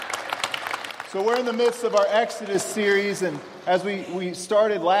So we're in the midst of our Exodus series, and as we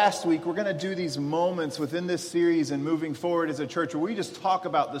started last week, we're going to do these moments within this series and moving forward as a church where we just talk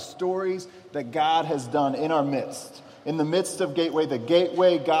about the stories that God has done in our midst. In the midst of Gateway, the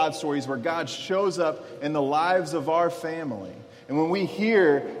Gateway God stories where God shows up in the lives of our family. And when we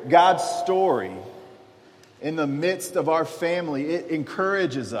hear God's story in the midst of our family, it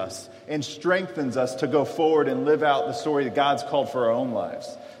encourages us and strengthens us to go forward and live out the story that God's called for our own lives.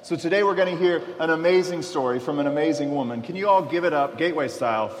 So today we're going to hear an amazing story from an amazing woman. Can you all give it up, Gateway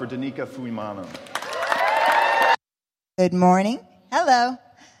style, for Danica Fuimano? Good morning. Hello.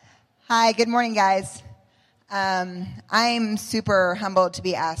 Hi, good morning, guys. I'm super humbled to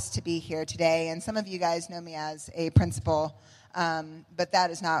be asked to be here today, and some of you guys know me as a principal, but that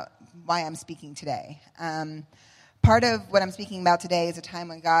is not why I'm speaking today. Part of what I'm speaking about today is a time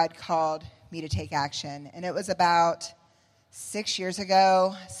when God called me to take action, and it was about 6 years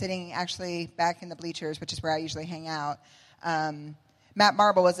ago, sitting actually back in the bleachers, which is where I usually hang out. Matt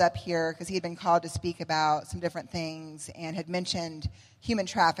Marble was up here because he had been called to speak about some different things and had mentioned human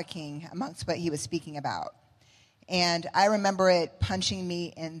trafficking amongst what he was speaking about. And I remember it punching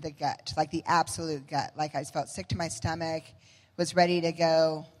me in the gut, like the absolute gut. Like I felt sick to my stomach, was ready to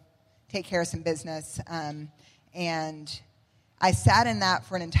go take care of some business. And I sat in that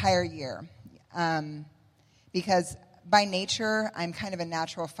for an entire year because by nature, I'm kind of a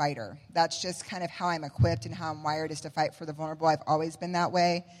natural fighter. That's just kind of how I'm equipped and how I'm wired, is to fight for the vulnerable. I've always been that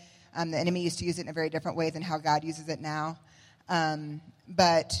way. The enemy used to use it in a very different way than how God uses it now.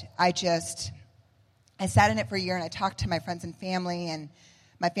 But I sat in it for a year, and I talked to my friends and family, and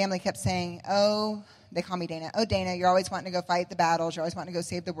my family kept saying, oh, they call me Dana. Oh, Dana, you're always wanting to go fight the battles. You're always wanting to go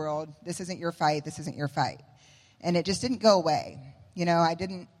save the world. This isn't your fight. This isn't your fight. And it just didn't go away.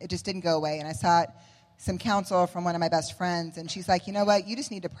 It just didn't go away. And I sought some counsel from one of my best friends, and she's like, you know what? You just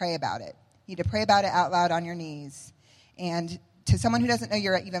need to pray about it. You need to pray about it out loud on your knees. And to someone who doesn't know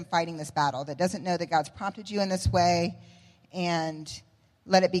you're even fighting this battle, that doesn't know that God's prompted you in this way, and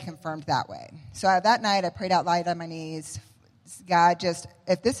let it be confirmed that way. So that night, I prayed out loud on my knees. God, just,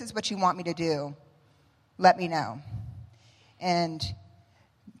 if this is what you want me to do, let me know. And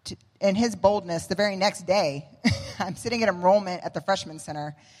in his boldness, the very next day, I'm sitting at enrollment at the freshman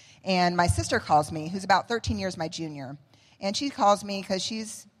center, and my sister calls me, who's about 13 years my junior. And she calls me because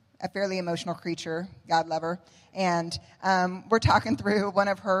she's a fairly emotional creature, God love her. And we're talking through one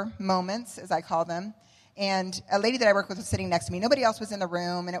of her moments, as I call them. And a lady that I work with was sitting next to me. Nobody else was in the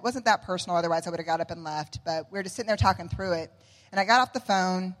room, and it wasn't that personal. Otherwise, I would have got up and left. But we were just sitting there talking through it. And I got off the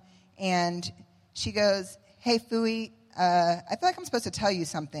phone, and she goes, hey, Fui, I feel like I'm supposed to tell you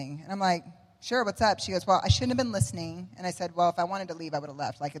something. And I'm like, sure, what's up? She goes, well, I shouldn't have been listening. And I said, well, if I wanted to leave, I would have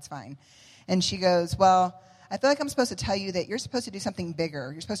left. Like, it's fine. And she goes, well, I feel like I'm supposed to tell you that you're supposed to do something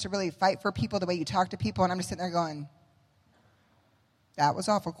bigger. You're supposed to really fight for people the way you talk to people. And I'm just sitting there going, that was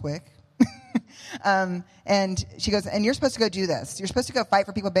awful quick. And she goes, and you're supposed to go do this. You're supposed to go fight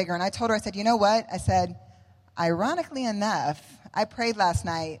for people bigger. And I told her, I said, you know what? I said, ironically enough, I prayed last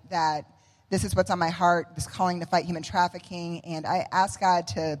night that this is what's on my heart, this calling to fight human trafficking, and I asked God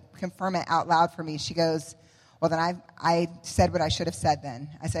to confirm it out loud for me. She goes, well, then I said what I should have said then.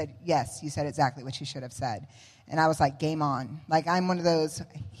 I said, yes, you said exactly what you should have said. And I was like, game on. Like, I'm one of those,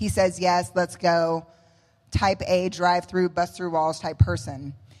 he says yes, let's go, type A, drive through, bust through walls type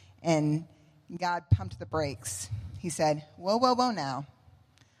person. And God pumped the brakes. He said, whoa, whoa, whoa now.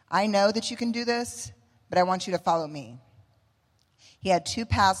 I know that you can do this, but I want you to follow me. He had two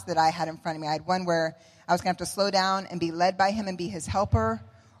paths that I had in front of me. I had one where I was going to have to slow down and be led by him and be his helper,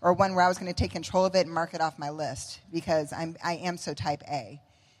 or one where I was going to take control of it and mark it off my list because I am so type A.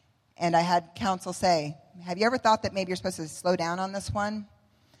 And I had counsel say, have you ever thought that maybe you're supposed to slow down on this one?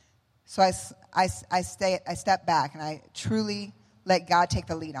 So I stepped back, and I truly let God take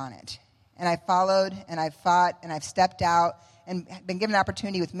the lead on it. And I followed, and I fought, and I've stepped out and been given an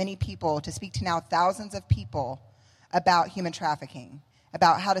opportunity with many people to speak to now thousands of people about human trafficking,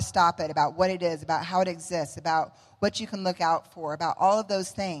 about how to stop it, about what it is, about how it exists, about what you can look out for, about all of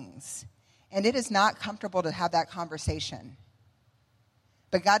those things. And it is not comfortable to have that conversation.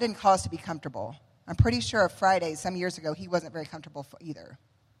 But God didn't call us to be comfortable. I'm pretty sure Friday, some years ago, he wasn't very comfortable either.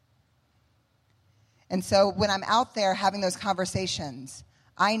 And so when I'm out there having those conversations,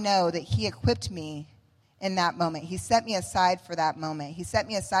 I know that he equipped me in that moment. He set me aside for that moment. He set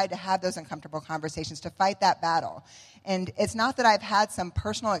me aside to have those uncomfortable conversations, to fight that battle. And it's not that I've had some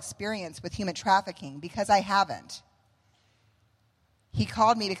personal experience with human trafficking, because I haven't. He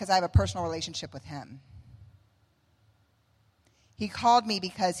called me because I have a personal relationship with him. He called me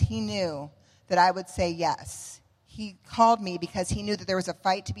because he knew that I would say yes. He called me because he knew that there was a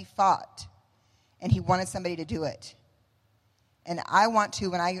fight to be fought. and he wanted somebody to do it. And I want to,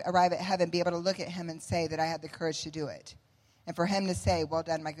 when I arrive at heaven, be able to look at him and say that I had the courage to do it. And for him to say, well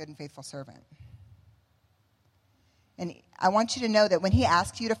done, my good and faithful servant. And I want you to know that when he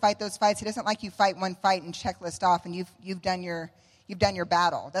asks you to fight those fights, he doesn't like you fight one fight and checklist off and you've done your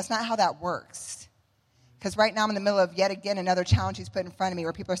battle. That's not how that works. Because right now I'm in the middle of yet again another challenge he's put in front of me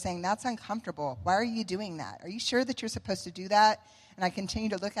where people are saying, that's uncomfortable. Why are you doing that? Are you sure that you're supposed to do that? And I continue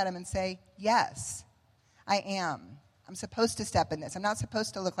to look at him and say, yes, I am. I'm supposed to step in this. I'm not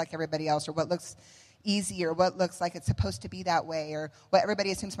supposed to look like everybody else or what looks easy or what looks like it's supposed to be that way or what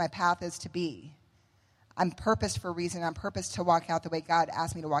everybody assumes my path is to be. I'm purposed for a reason. I'm purposed to walk out the way God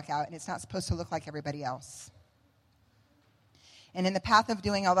asked me to walk out, and it's not supposed to look like everybody else. And in the path of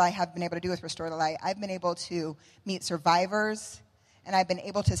doing all that I have been able to do with Restore the Light, I've been able to meet survivors, and I've been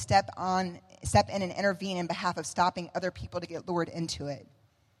able to step in and intervene in behalf of stopping other people to get lured into it.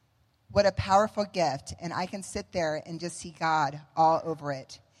 What a powerful gift, and I can sit there and just see God all over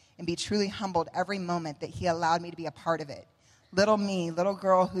it and be truly humbled every moment that he allowed me to be a part of it. Little me, little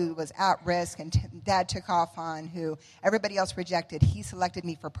girl who was at risk and dad took off on, who everybody else rejected, he selected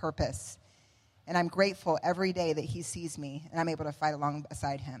me for purpose. And I'm grateful every day that he sees me and I'm able to fight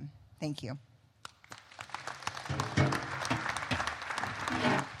alongside him. Thank you.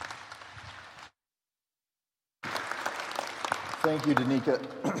 Thank you,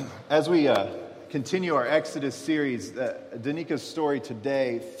 Danica. As we continue our Exodus series, Danica's story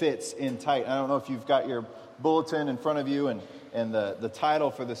today fits in tight. I don't know if you've got your bulletin in front of you, and the title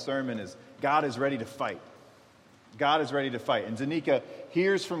for the sermon is God is Ready to Fight. God is ready to fight. And Danica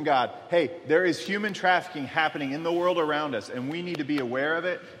hears from God, hey, there is human trafficking happening in the world around us, and we need to be aware of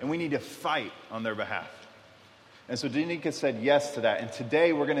it, and we need to fight on their behalf. And so Danica said yes to that. And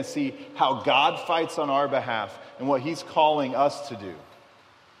today we're going to see how God fights on our behalf and what he's calling us to do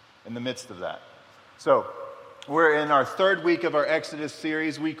in the midst of that. So we're in our third week of our Exodus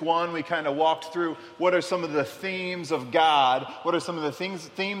series. Week 1, we kind of walked through what are some of the themes of God, what are some of the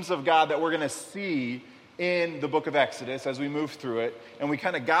themes of God that we're going to see in the book of Exodus as we move through it. And we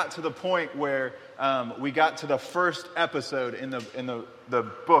kind of got to the point where we got to the first episode in the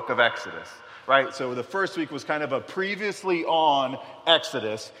book of Exodus. Right? So the first week was kind of a previously on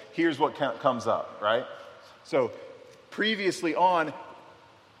Exodus. Here's what comes up, right? So previously on,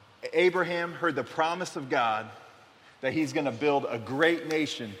 Abraham heard the promise of God that he's going to build a great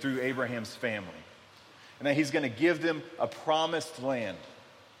nation through Abraham's family. And that he's going to give them a promised land.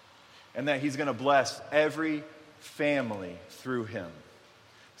 And that he's going to bless every family through him.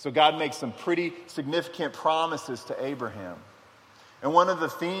 So God makes some pretty significant promises to Abraham. And one of the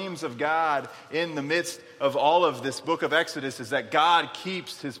themes of God in the midst of all of this book of Exodus is that God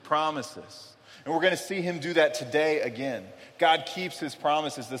keeps his promises. And we're going to see him do that today again. God keeps his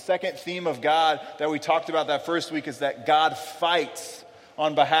promises. The second theme of God that we talked about that first week is that God fights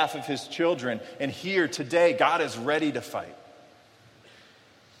on behalf of his children. And here today, God is ready to fight.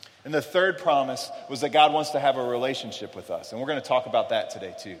 And the third promise was that God wants to have a relationship with us. And we're going to talk about that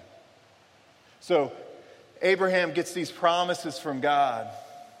today too. So Abraham gets these promises from God,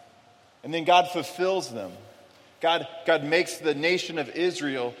 and then God fulfills them. God makes the nation of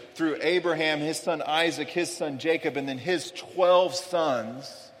Israel through Abraham, his son Isaac, his son Jacob, and then his 12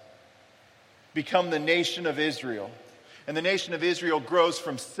 sons become the nation of Israel. And the nation of Israel grows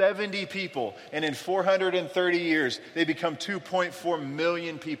from 70 people, and in 430 years, they become 2.4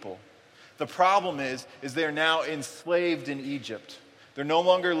 million people. The problem is they're now enslaved in Egypt. They're no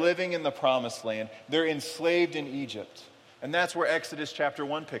longer living in the promised land. They're enslaved in Egypt. And that's where Exodus chapter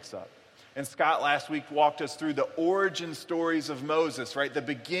 1 picks up. And Scott last week walked us through the origin stories of Moses, right? The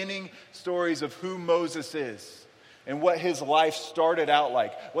beginning stories of who Moses is and what his life started out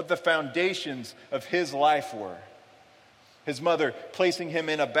like, what the foundations of his life were. His mother placing him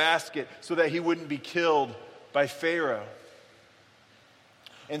in a basket so that he wouldn't be killed by Pharaoh.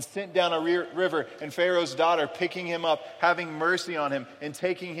 And sent down a river, and Pharaoh's daughter picking him up, having mercy on him, and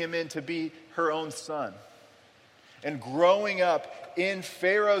taking him in to be her own son. And growing up in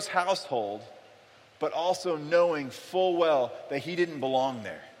Pharaoh's household, but also knowing full well that he didn't belong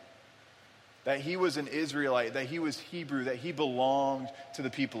there. That he was an Israelite, that he was Hebrew, that he belonged to the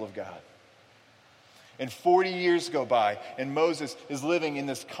people of God. And 40 years go by, and Moses is living in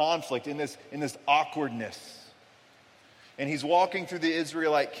this conflict, in this awkwardness. And he's walking through the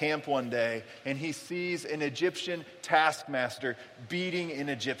Israelite camp one day, and he sees an Egyptian taskmaster beating an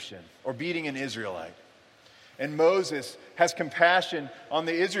Egyptian, or beating an Israelite. And Moses has compassion on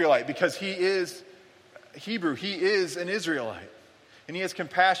the Israelite because he is Hebrew. He is an Israelite. And he has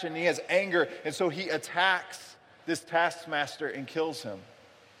compassion, and he has anger, and so he attacks this taskmaster and kills him.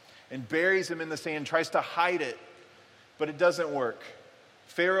 and buries him in the sand, tries to hide it, but it doesn't work.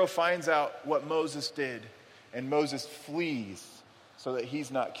 Pharaoh finds out what Moses did, and Moses flees so that he's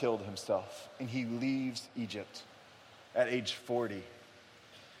not killed himself, and he leaves Egypt at age 40.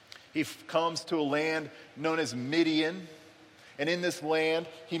 He comes to a land known as Midian, and in this land,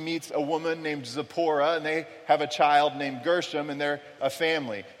 he meets a woman named Zipporah, and they have a child named Gershom, and they're a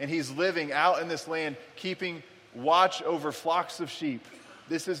family. And he's living out in this land, keeping watch over flocks of sheep.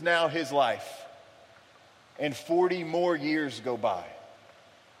 This is now his life. And 40 more years go by.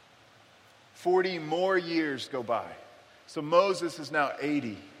 40 more years go by. So Moses is now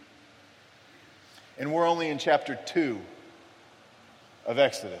 80. And we're only in chapter 2 of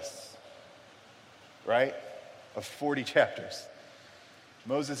Exodus, right? Of 40 chapters.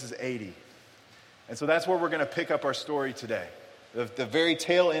 Moses is 80. And so that's where we're going to pick up our story today. The very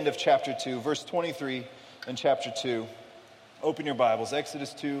tail end of chapter 2, verse 23 in chapter 2. Open your Bibles,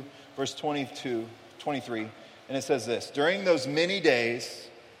 Exodus 2, verse 23. And it says this: During those many days,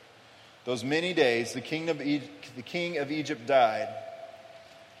 the king of Egypt died,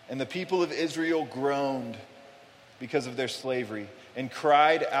 and the people of Israel groaned because of their slavery and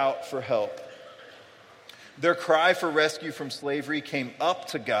cried out for help. Their cry for rescue from slavery came up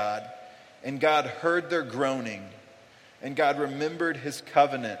to God, and God heard their groaning. And God remembered his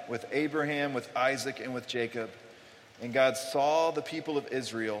covenant with Abraham, with Isaac, and with Jacob. And God saw the people of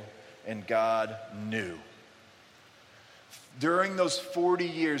Israel, and God knew. During those 40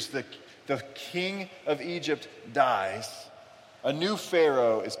 years, the king of Egypt dies. A new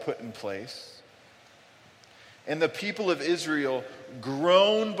Pharaoh is put in place. And the people of Israel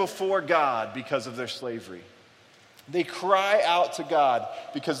groan before God because of their slavery. They cry out to God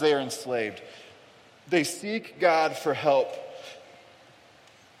because they are enslaved. They seek God for help.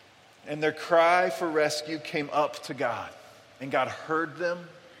 And their cry for rescue came up to God. And God heard them.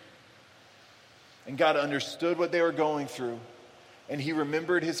 And God understood what they were going through. And he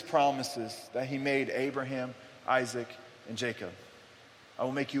remembered his promises that he made Abraham, Isaac, and Jacob. I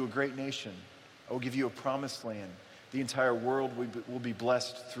will make you a great nation. I will give you a promised land. The entire world will be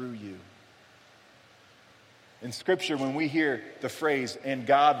blessed through you. In Scripture, when we hear the phrase, and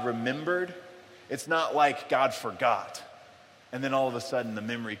God remembered, it's not like God forgot, and then all of a sudden the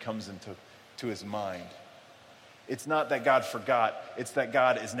memory comes into his mind. It's not that God forgot, it's that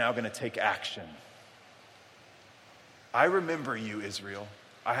God is now going to take action. I remember you, Israel.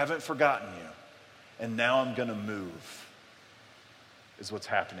 I haven't forgotten you. And now I'm going to move, is what's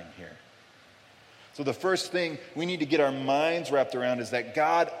happening here. So the first thing we need to get our minds wrapped around is that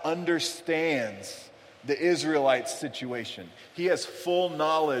God understands the Israelites' situation. He has full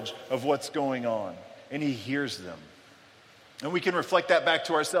knowledge of what's going on, and he hears them. And we can reflect that back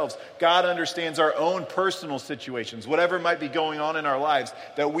to ourselves. God understands our own personal situations, whatever might be going on in our lives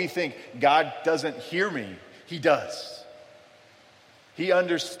that we think God doesn't hear me. He does. He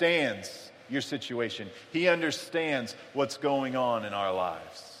understands your situation. He understands what's going on in our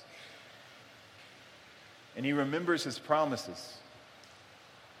lives. And he remembers his promises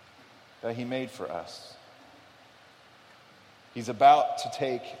that he made for us. He's about to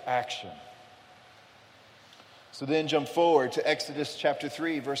take action. So then jump forward to Exodus chapter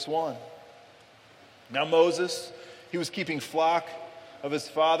 3, verse 1. Now Moses, he was keeping flock of his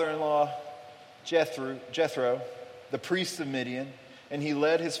father-in-law Jethro, the priest of Midian, and he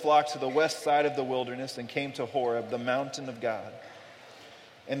led his flock to the west side of the wilderness and came to Horeb, the mountain of God.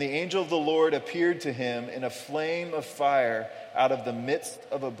 And the angel of the Lord appeared to him in a flame of fire out of the midst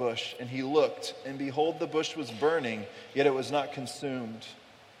of a bush. And he looked, and behold, the bush was burning, yet it was not consumed.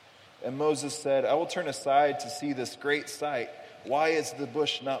 And Moses said, I will turn aside to see this great sight. Why is the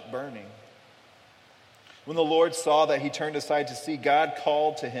bush not burning? When the Lord saw that he turned aside to see, God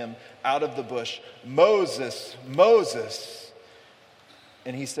called to him out of the bush, Moses, Moses.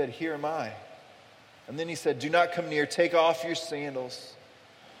 And he said, Here am I. And then he said, Do not come near, take off your sandals,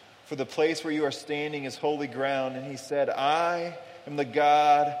 for the place where you are standing is holy ground. And he said, I am the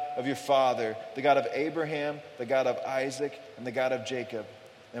God of your father, the God of Abraham, the God of Isaac, and the God of Jacob.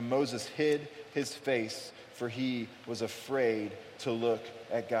 And Moses hid his face, for he was afraid to look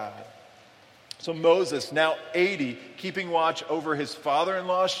at God. So Moses, now 80, keeping watch over his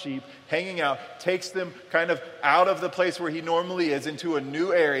father-in-law's sheep, hanging out, takes them kind of out of the place where he normally is into a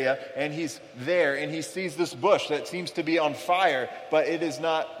new area, and he's there, and he sees this bush that seems to be on fire, but it is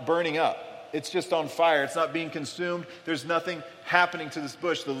not burning up. It's just on fire. It's not being consumed. There's nothing happening to this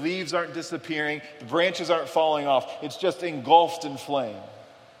bush. The leaves aren't disappearing. The branches aren't falling off. It's just engulfed in flame.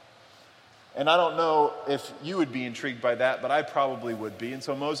 And I don't know if you would be intrigued by that, but I probably would be. And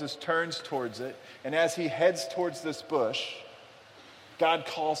so Moses turns towards it. And as he heads towards this bush, God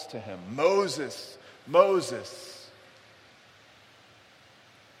calls to him, Moses, Moses.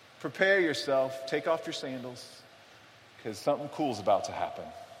 Prepare yourself, take off your sandals, because something cool is about to happen.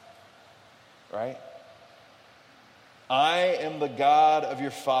 Right? I am the God of your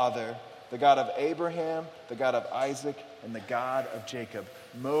father, the God of Abraham, the God of Isaac, and the God of Jacob.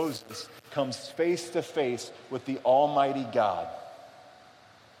 Moses comes face to face with the Almighty God.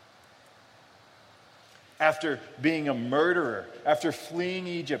 After being a murderer, after fleeing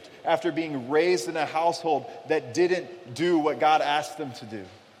Egypt, after being raised in a household that didn't do what God asked them to do,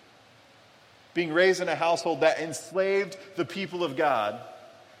 being raised in a household that enslaved the people of God,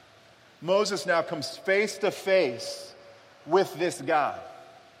 Moses now comes face to face with this God.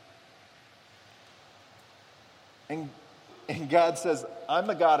 And God says, I'm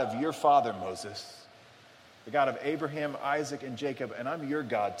the God of your father, Moses, the God of Abraham, Isaac, and Jacob, and I'm your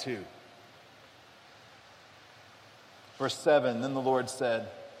God too. Verse 7, then the Lord said,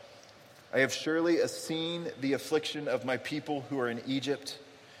 I have surely seen the affliction of my people who are in Egypt,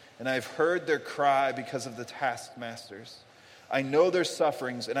 and I have heard their cry because of the taskmasters. I know their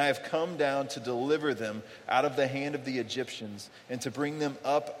sufferings, and I have come down to deliver them out of the hand of the Egyptians and to bring them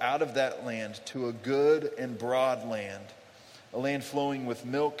up out of that land to a good and broad land, a land flowing with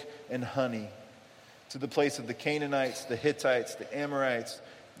milk and honey, to the place of the Canaanites, the Hittites, the Amorites,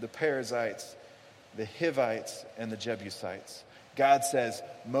 the Perizzites, the Hivites, and the Jebusites. God says,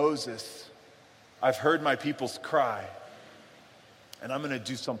 Moses, I've heard my people's cry, and I'm going to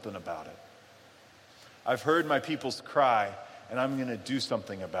do something about it. I've heard my people's cry, and I'm going to do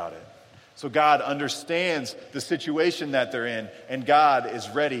something about it. So God understands the situation that they're in, and God is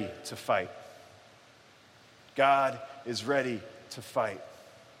ready to fight. God is ready to fight.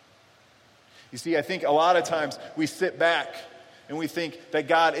 You see, I think a lot of times we sit back and we think that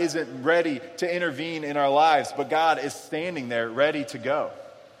God isn't ready to intervene in our lives, but God is standing there ready to go.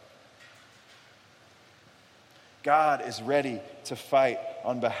 God is ready to fight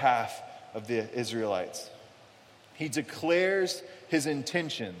on behalf of the Israelites. He declares his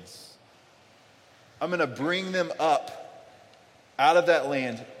intentions. I'm going to bring them up out of that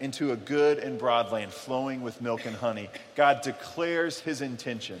land into a good and broad land flowing with milk and honey. God declares his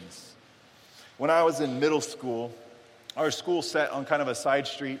intentions. When I was in middle school, our school sat on kind of a side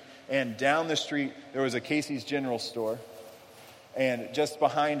street, and down the street there was a Casey's General Store, and just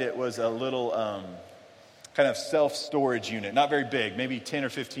behind it was a little kind of self-storage unit, not very big, maybe 10 or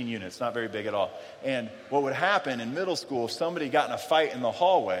 15 units, not very big at all. And what would happen in middle school, if somebody got in a fight in the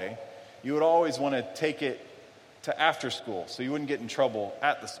hallway, you would always want to take it to after school, so you wouldn't get in trouble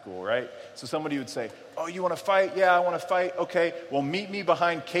at the school, right? So somebody would say, oh, you want to fight? Yeah, I want to fight. Okay, well, meet me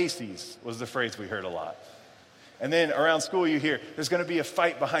behind Casey's, was the phrase we heard a lot. And then around school you hear, there's going to be a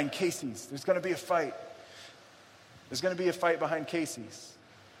fight behind Casey's. There's going to be a fight. There's going to be a fight behind Casey's.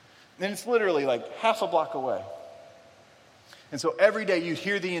 And it's literally like half a block away. And so every day you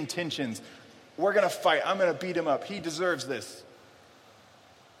hear the intentions. We're going to fight. I'm going to beat him up. He deserves this.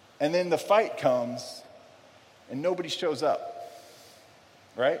 And then the fight comes and nobody shows up.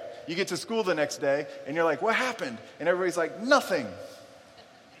 Right? You get to school the next day and you're like, what happened? And everybody's like, nothing.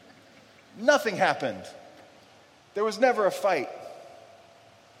 Nothing happened. There was never a fight.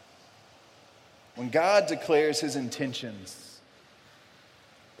 When God declares his intentions,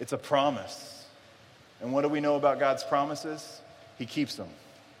 it's a promise. And what do we know about God's promises? He keeps them.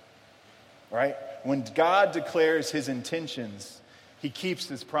 Right? When God declares his intentions, he keeps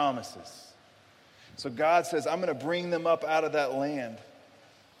his promises. So God says, I'm going to bring them up out of that land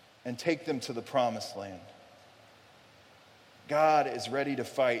and take them to the promised land. God is ready to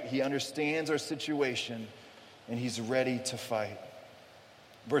fight. He understands our situation, and he's ready to fight.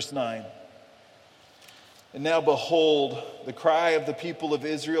 Verse 9. And now behold, the cry of the people of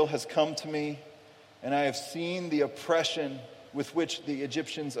Israel has come to me, and I have seen the oppression with which the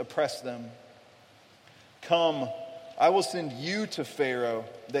Egyptians oppress them. Come, I will send you to Pharaoh,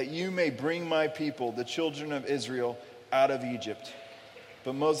 that you may bring my people, the children of Israel, out of Egypt.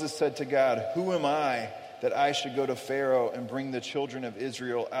 But Moses said to God, who am I that I should go to Pharaoh and bring the children of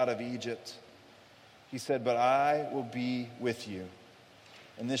Israel out of Egypt? He said, but I will be with you,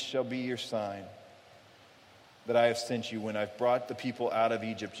 and this shall be your sign that I have sent you. When I've brought the people out of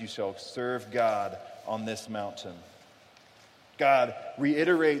Egypt, you shall serve God on this mountain. God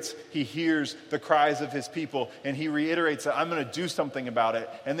reiterates, he hears the cries of his people, and he reiterates that I'm going to do something about it.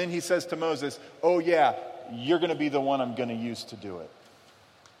 And then he says to Moses, oh yeah, you're going to be the one I'm going to use to do it.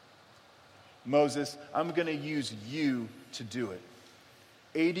 Moses, I'm going to use you to do it.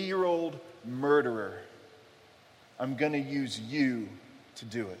 80-year-old murderer, I'm going to use you to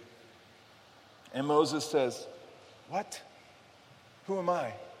do it. And Moses says, what? Who am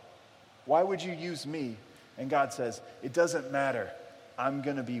I? Why would you use me? And God says, it doesn't matter. I'm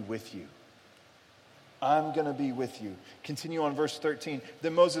going to be with you. I'm going to be with you. Continue on verse 13.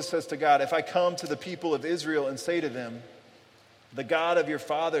 Then Moses says to God, if I come to the people of Israel and say to them, the God of your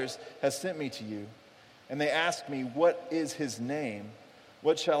fathers has sent me to you, and they ask me, what is his name?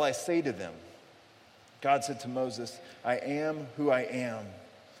 What shall I say to them? God said to Moses, I am who I am.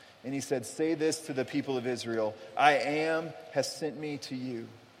 And he said, say this to the people of Israel, I am has sent me to you.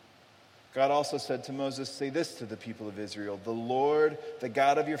 God also said to Moses, say this to the people of Israel, the Lord, the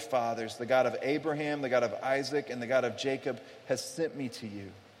God of your fathers, the God of Abraham, the God of Isaac, and the God of Jacob has sent me to you.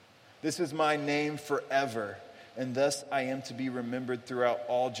 This is my name forever, and thus I am to be remembered throughout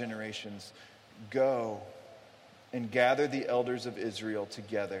all generations. Go and gather the elders of Israel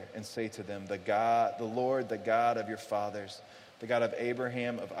together and say to them, the Lord, the God of your fathers, the God of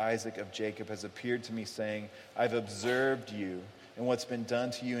Abraham, of Isaac, of Jacob, has appeared to me, saying, I've observed you and what's been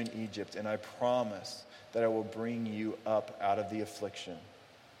done to you in Egypt, and I promise that I will bring you up out of the affliction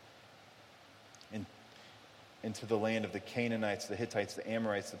into the land of the Canaanites, the Hittites, the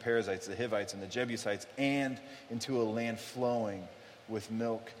Amorites, the Perizzites, the Hivites, and the Jebusites, and into a land flowing with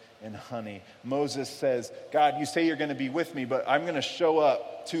milk and honey. Moses says, God, you say you're going to be with me, but I'm going to show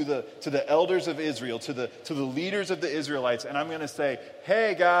up to the elders of Israel, to the leaders of the Israelites, and I'm going to say,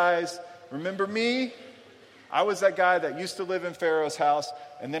 hey guys, remember me? I was that guy that used to live in Pharaoh's house,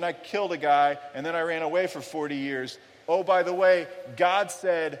 and then I killed a guy, and then I ran away for 40 years. Oh, by the way, God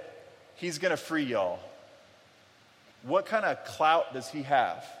said he's going to free y'all. What kind of clout does he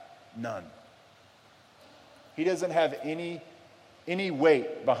have? None. He doesn't have any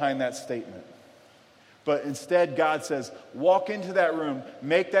weight behind that statement. But instead, God says, walk into that room,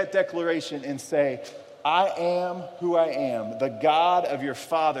 make that declaration, and say, I am who I am, the God of your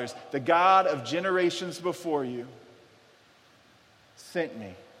fathers, the God of generations before you, sent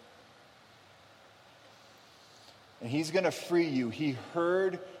me. And he's going to free you. He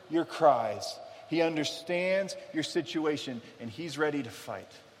heard your cries. He understands your situation, and he's ready to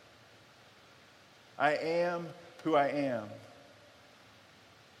fight. I am who I am.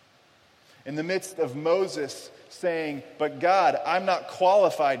 In the midst of Moses saying, but God, I'm not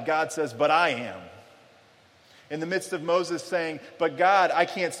qualified, God says, but I am. In the midst of Moses saying, but God, I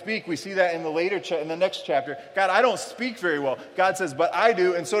can't speak. We see that in the next chapter. God, I don't speak very well. God says, but I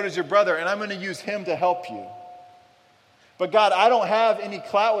do, and so does your brother, and I'm going to use him to help you. But God, I don't have any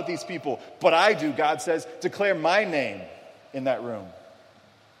clout with these people, but I do, God says, declare my name in that room.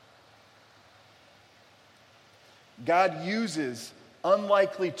 God uses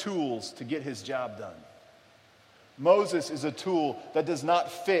unlikely tools to get his job done. Moses is a tool that does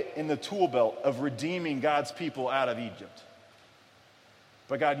not fit in the tool belt of redeeming God's people out of Egypt.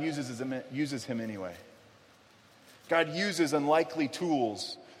 But God uses him anyway. God uses unlikely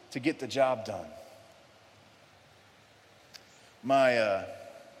tools to get the job done. My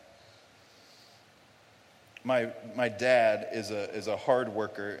dad is a hard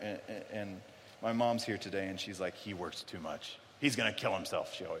worker, and my mom's here today, and she's like, he works too much. He's going to kill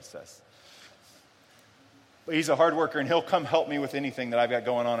himself, she always says. But he's a hard worker, and he'll come help me with anything that I've got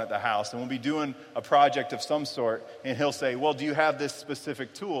going on at the house. And we'll be doing a project of some sort, and he'll say, well, do you have this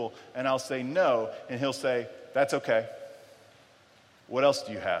specific tool? And I'll say, no. And he'll say, that's okay. What else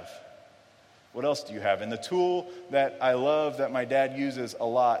do you have? What else do you have? And the tool that I love that my dad uses a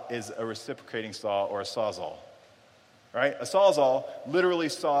lot is a reciprocating saw or a sawzall. Right? A sawzall literally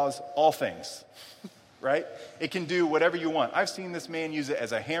saws all things. Right? It can do whatever you want. I've seen this man use it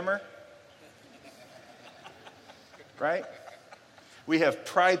as a hammer. Right? We have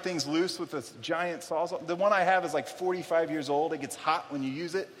pried things loose with this giant sawzall. The one I have is like 45 years old. It gets hot when you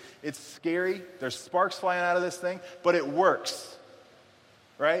use it. It's scary. There's sparks flying out of this thing, but it works.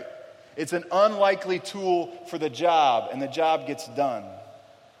 Right? It's an unlikely tool for the job, and the job gets done.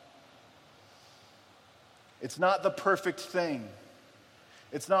 It's not the perfect thing.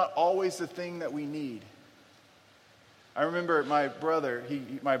 It's not always the thing that we need. I remember my brother,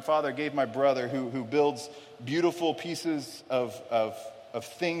 my father gave my brother who builds beautiful pieces of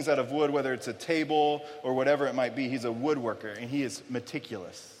things out of wood, whether it's a table or whatever it might be. He's a woodworker, and he is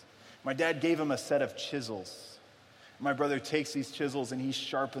meticulous. My dad gave him a set of chisels. My brother takes these chisels and he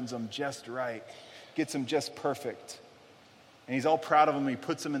sharpens them just right, gets them just perfect. And he's all proud of them. He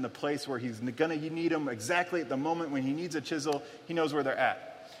puts them in the place where he's going to need them exactly at the moment when he needs a chisel. He knows where they're at.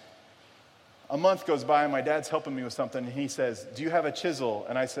 A month goes by and my dad's helping me with something, and he says, do you have a chisel?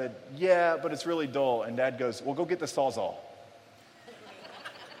 And I said, yeah, but it's really dull. And Dad goes, well, go get the sawzall.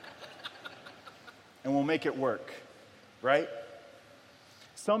 And we'll make it work, right?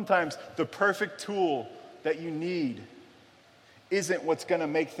 Sometimes the perfect tool that you need isn't what's going to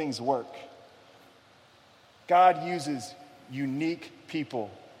make things work. God uses unique people,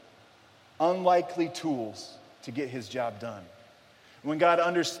 unlikely tools to get his job done. When God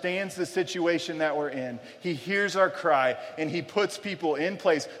understands the situation that we're in, he hears our cry, and he puts people in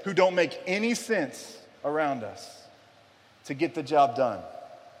place who don't make any sense around us to get the job done.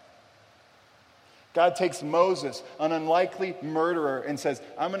 God takes Moses, an unlikely murderer, and says,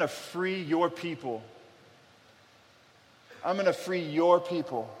 I'm going to free your people. I'm going to free your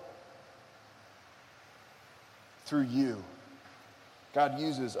people through you. God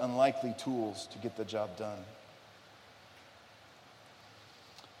uses unlikely tools to get the job done.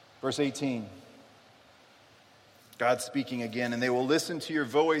 Verse 18, God speaking again, and they will listen to your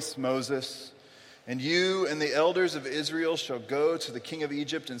voice, Moses, and you and the elders of Israel shall go to the king of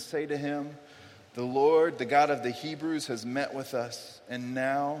Egypt and say to him, the Lord, the God of the Hebrews, has met with us, and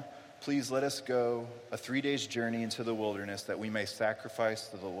now please let us go a 3 days journey into the wilderness that we may sacrifice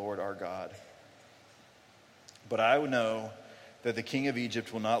to the Lord our God. But I know that the king of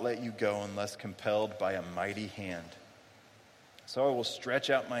Egypt will not let you go unless compelled by a mighty hand. So I will stretch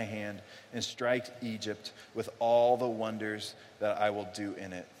out my hand and strike Egypt with all the wonders that I will do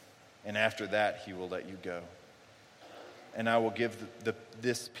in it. And after that, he will let you go. And I will give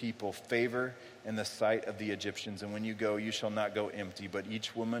this people favor in the sight of the Egyptians. And when you go, you shall not go empty, but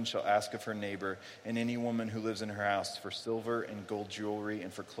each woman shall ask of her neighbor and any woman who lives in her house for silver and gold jewelry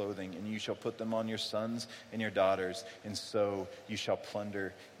and for clothing. And you shall put them on your sons and your daughters, and so you shall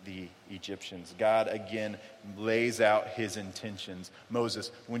plunder the Egyptians. God again lays out his intentions.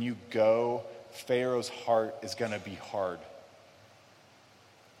 Moses, when you go, Pharaoh's heart is going to be hard.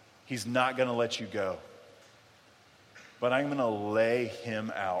 He's not going to let you go. But I'm going to lay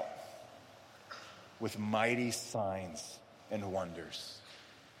him out with mighty signs and wonders.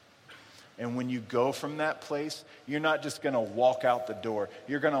 And when you go from that place, you're not just going to walk out the door.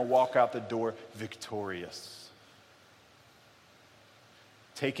 You're going to walk out the door victorious.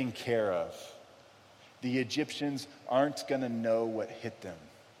 Taken care of. The Egyptians aren't going to know what hit them.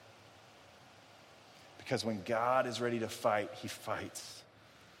 Because when God is ready to fight, he fights.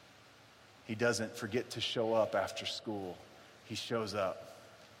 He doesn't forget to show up after school. He shows up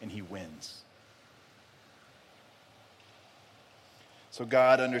and he wins. So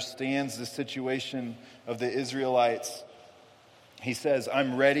God understands the situation of the Israelites. He says,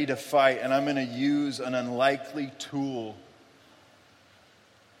 I'm ready to fight, and I'm going to use an unlikely tool.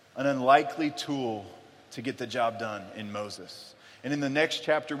 An unlikely tool to get the job done in Moses. And in the next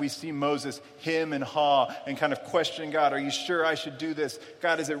chapter, we see Moses hem and haw and kind of question God. Are you sure I should do this?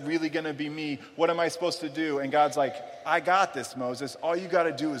 God, is it really going to be me? What am I supposed to do? And God's like, I got this, Moses. All you got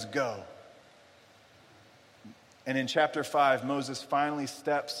to do is go. And in chapter 5, Moses finally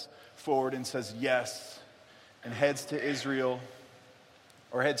steps forward and says yes, and heads to Israel,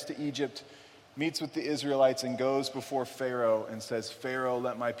 or heads to Egypt, meets with the Israelites and goes before Pharaoh and says, Pharaoh,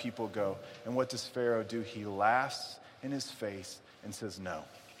 let my people go. And what does Pharaoh do? He laughs in his face and says no.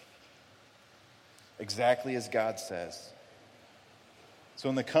 Exactly as God says. So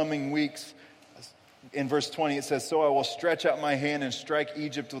in the coming weeks, in verse 20 it says, so I will stretch out my hand and strike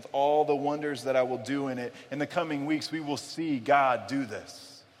Egypt with all the wonders that I will do in it. In the coming weeks, we will see God do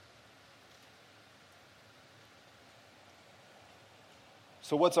this.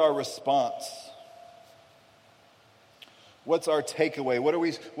 So what's our response? What's our takeaway? What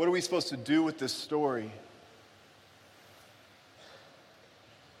are we supposed to do with this story?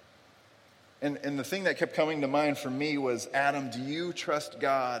 And the thing that kept coming to mind for me was, Adam, do you trust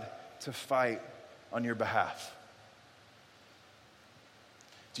God to fight on your behalf?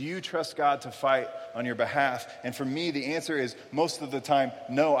 Do you trust God to fight on your behalf? And for me, the answer is most of the time,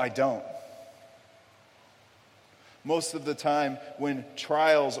 no, I don't. Most of the time, when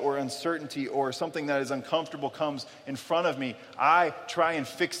trials or uncertainty or something that is uncomfortable comes in front of me, I try and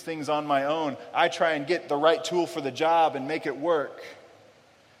fix things on my own. I try and get the right tool for the job and make it work.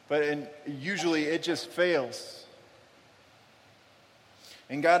 But usually it just fails.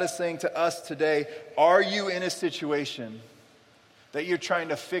 And God is saying to us today, are you in a situation that you're trying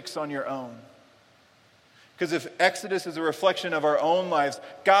to fix on your own? Because if Exodus is a reflection of our own lives,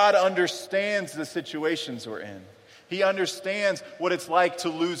 God understands the situations we're in. He understands what it's like to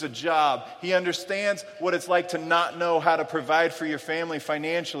lose a job. He understands what it's like to not know how to provide for your family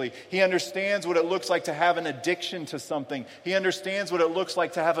financially. He understands what it looks like to have an addiction to something. He understands what it looks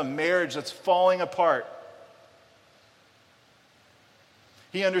like to have a marriage that's falling apart.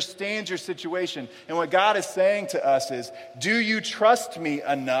 He understands your situation. And what God is saying to us is, do you trust me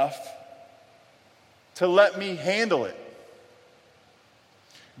enough to let me handle it?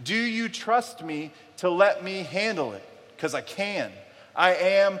 Do you trust me to let me handle it? because I can. I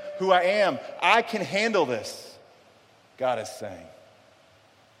am who I am. I can handle this, God is saying.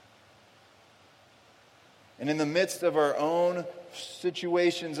 And in the midst of our own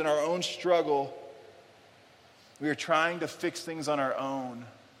situations and our own struggle, we are trying to fix things on our own.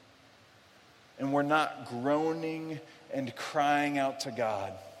 And we're not groaning and crying out to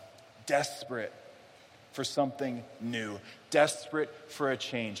God, desperate for something new, desperate for a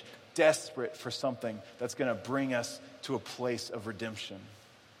change, desperate for something that's going to bring us to a place of redemption.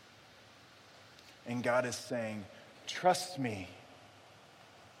 And God is saying, trust me,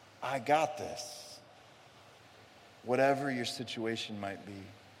 I got this, whatever your situation might be.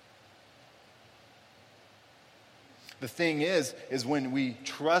 The thing is when we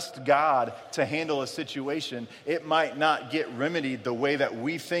trust God to handle a situation, it might not get remedied the way that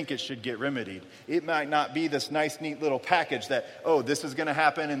we think it should get remedied. It might not be this nice, neat little package that, oh, this is going to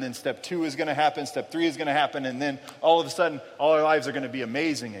happen, and then step 2 is going to happen, step 3 is going to happen, and then all of a sudden, all our lives are going to be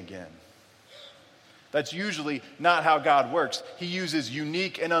amazing again. That's usually not how God works. He uses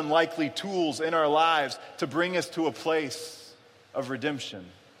unique and unlikely tools in our lives to bring us to a place of redemption.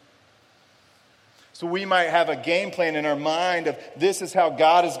 So we might have a game plan in our mind of this is how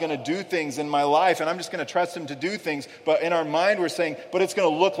God is going to do things in my life, and I'm just going to trust him to do things. But in our mind we're saying, but it's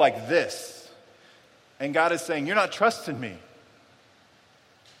going to look like this. And God is saying, you're not trusting me.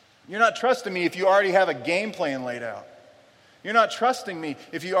 You're not trusting me if you already have a game plan laid out. You're not trusting me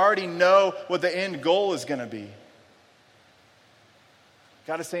if you already know what the end goal is going to be.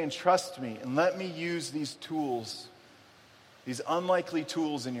 God is saying, trust me and let me use these tools, these unlikely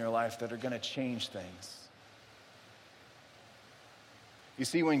tools in your life that are going to change things. You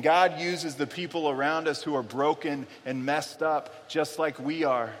see, when God uses the people around us who are broken and messed up, just like we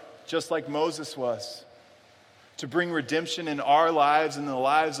are, just like Moses was, to bring redemption in our lives and the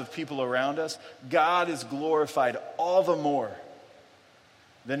lives of people around us, God is glorified all the more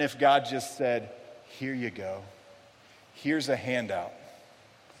than if God just said, here you go. Here's a handout.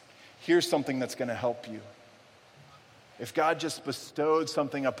 Here's something that's going to help you. If God just bestowed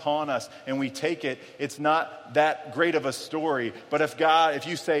something upon us and we take it, it's not that great of a story. But if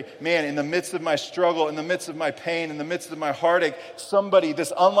you say, man, in the midst of my struggle, in the midst of my pain, in the midst of my heartache, somebody,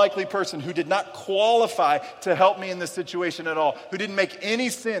 this unlikely person who did not qualify to help me in this situation at all, who didn't make any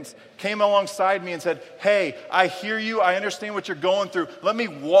sense, came alongside me and said, hey, I hear you, I understand what you're going through. Let me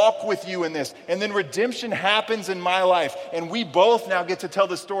walk with you in this. And then redemption happens in my life. And we both now get to tell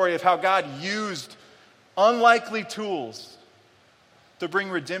the story of how God used unlikely tools to bring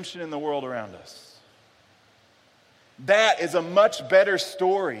redemption in the world around us. That is a much better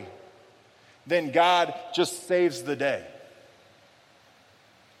story than God just saves the day.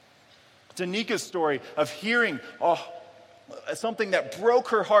 Tanika's story of hearing something that broke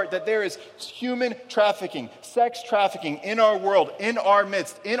her heart, that there is human trafficking, sex trafficking in our world, in our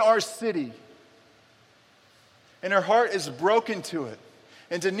midst, in our city. And her heart is broken to it.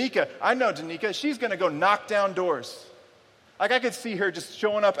 And Danica, I know Danica, she's going to go knock down doors. Like I could see her just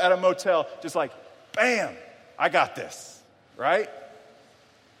showing up at a motel, just like, bam, I got this, right?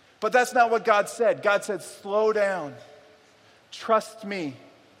 But that's not what God said. God said, slow down. Trust me.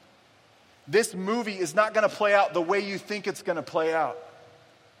 This movie is not going to play out the way you think it's going to play out.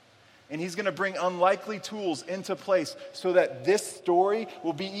 And he's going to bring unlikely tools into place so that this story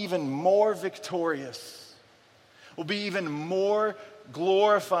will be even more victorious, will be even more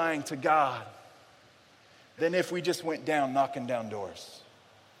glorifying to God than if we just went down knocking down doors.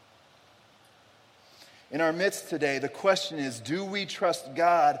 In our midst today, the question is, do we trust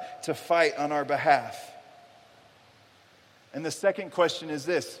God to fight on our behalf? And the second question is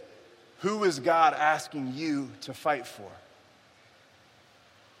this: who is God asking you to fight for?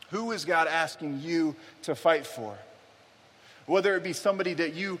 Who is God asking you to fight for? Whether it be somebody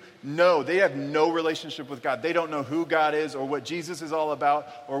that you know, they have no relationship with God. They don't know who God is or what Jesus is all about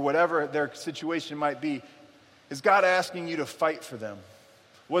or whatever their situation might be. Is God asking you to fight for them?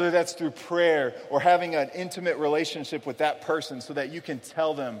 Whether that's through prayer or having an intimate relationship with that person so that you can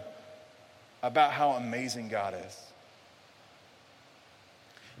tell them about how amazing God is.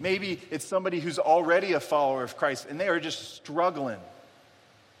 Maybe it's somebody who's already a follower of Christ and they are just struggling.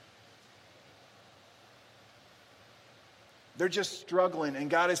 They're just struggling,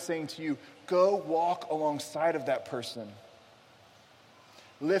 and God is saying to you, go walk alongside of that person.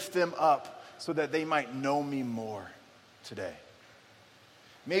 Lift them up so that they might know me more today.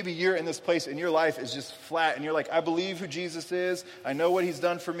 Maybe you're in this place and your life is just flat and you're like, I believe who Jesus is. I know what he's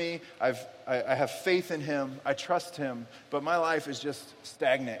done for me. I have faith in him. I trust him. But my life is just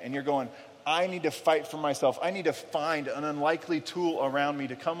stagnant. And you're going, I need to fight for myself. I need to find an unlikely tool around me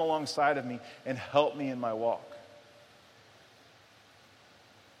to come alongside of me and help me in my walk.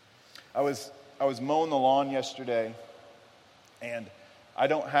 I was mowing the lawn yesterday, and I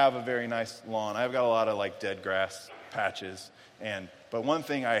don't have a very nice lawn. I've got a lot of like dead grass patches, but one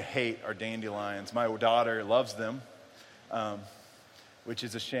thing I hate are dandelions. My daughter loves them, which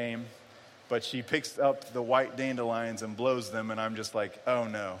is a shame, but she picks up the white dandelions and blows them, and I'm just like, oh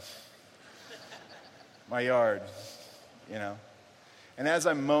no, my yard, you know. And as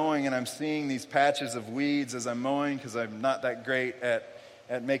I'm mowing and I'm seeing these patches of weeds as I'm mowing, because I'm not that great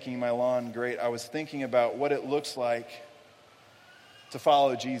at making my lawn great, I was thinking about what it looks like to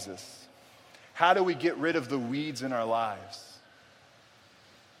follow Jesus. How do we get rid of the weeds in our lives?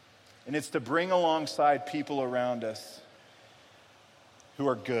 And it's to bring alongside people around us who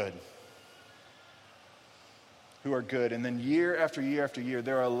are good. Who are good. And then year after year after year,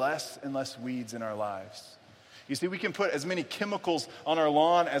 there are less and less weeds in our lives. You see, we can put as many chemicals on our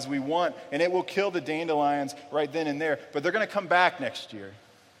lawn as we want, and it will kill the dandelions right then and there, but they're going to come back next year.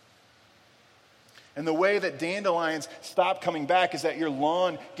 And the way that dandelions stop coming back is that your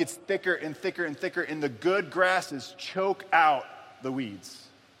lawn gets thicker and thicker and thicker, and the good grasses choke out the weeds.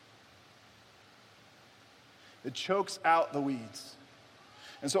 It chokes out the weeds.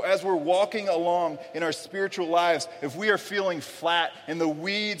 And so as we're walking along in our spiritual lives, if we are feeling flat and the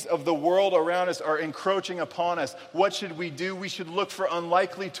weeds of the world around us are encroaching upon us, what should we do? We should look for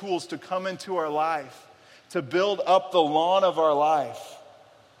unlikely tools to come into our life, to build up the lawn of our life,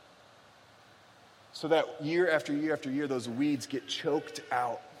 so that year after year after year, those weeds get choked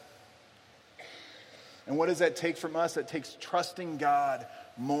out. And what does that take from us? It takes trusting God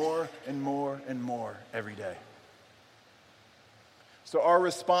more and more and more every day. So our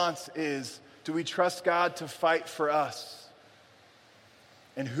response is, do we trust God to fight for us?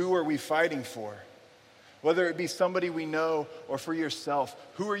 And who are we fighting for? Whether it be somebody we know or for yourself,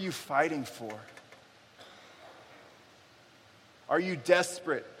 who are you fighting for? Are you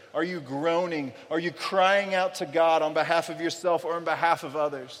desperate? Are you groaning? Are you crying out to God on behalf of yourself or on behalf of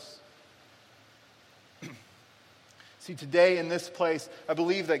others? See, today in this place, I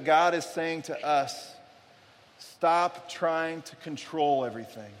believe that God is saying to us, stop trying to control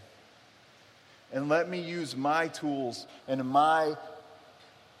everything. And let me use my tools and the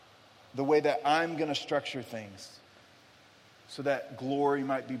way that I'm going to structure things so that glory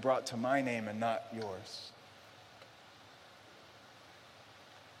might be brought to my name and not yours.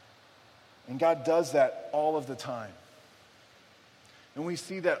 And God does that all of the time. And we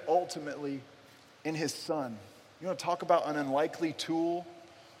see that ultimately in his Son. You want to talk about an unlikely tool?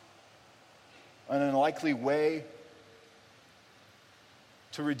 An unlikely way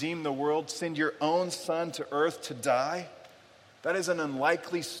to redeem the world? Send your own Son to earth to die? That is an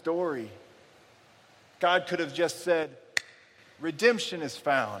unlikely story. God could have just said, redemption is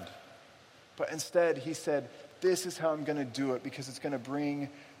found. But instead, he said, this is how I'm going to do it, because it's going to bring,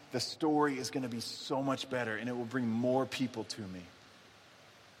 the story is going to be so much better, and it will bring more people to me.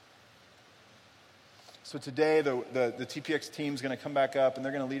 So today, the TPX team is going to come back up, and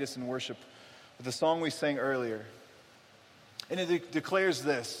they're going to lead us in worship with the song we sang earlier. And it declares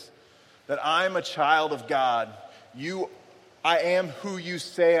this, that I'm a child of God. I am who you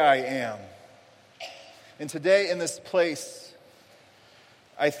say I am. And today in this place,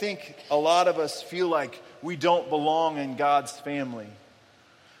 I think a lot of us feel like we don't belong in God's family.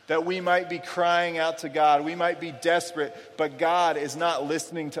 That we might be crying out to God. We might be desperate, but God is not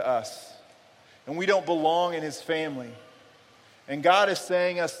listening to us. And we don't belong in his family. And God is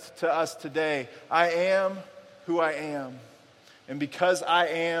saying to us today, I am who I am. And because I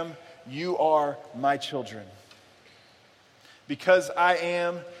am, you are my children. Because I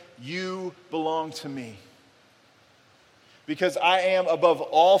am, you belong to me. Because I am above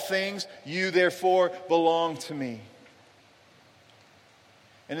all things, you therefore belong to me.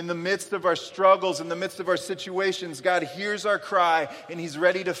 And in the midst of our struggles, in the midst of our situations, God hears our cry and he's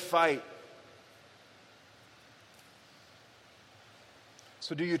ready to fight.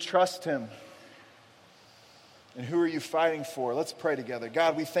 So do you trust him? And who are you fighting for? Let's pray together.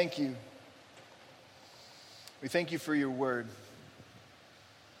 God, we thank you. We thank you for your word.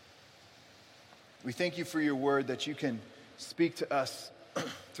 We thank you for your word that you can speak to us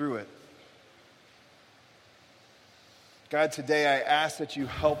through it. God, today I ask that you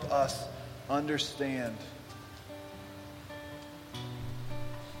help us understand.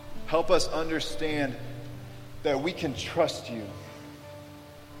 Help us understand that we can trust you.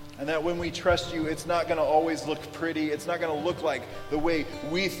 And that when we trust you, it's not going to always look pretty. It's not going to look like the way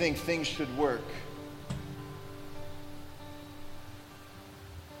we think things should work.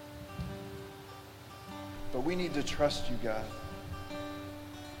 But we need to trust you, God.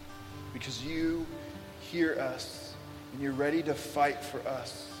 Because you hear us and you're ready to fight for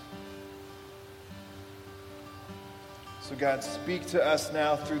us. So God, speak to us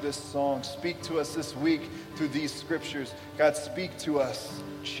now through this song. Speak to us this week through these scriptures. God, speak to us,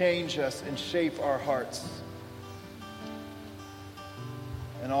 change us, and shape our hearts.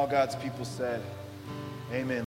 And all God's people said, amen.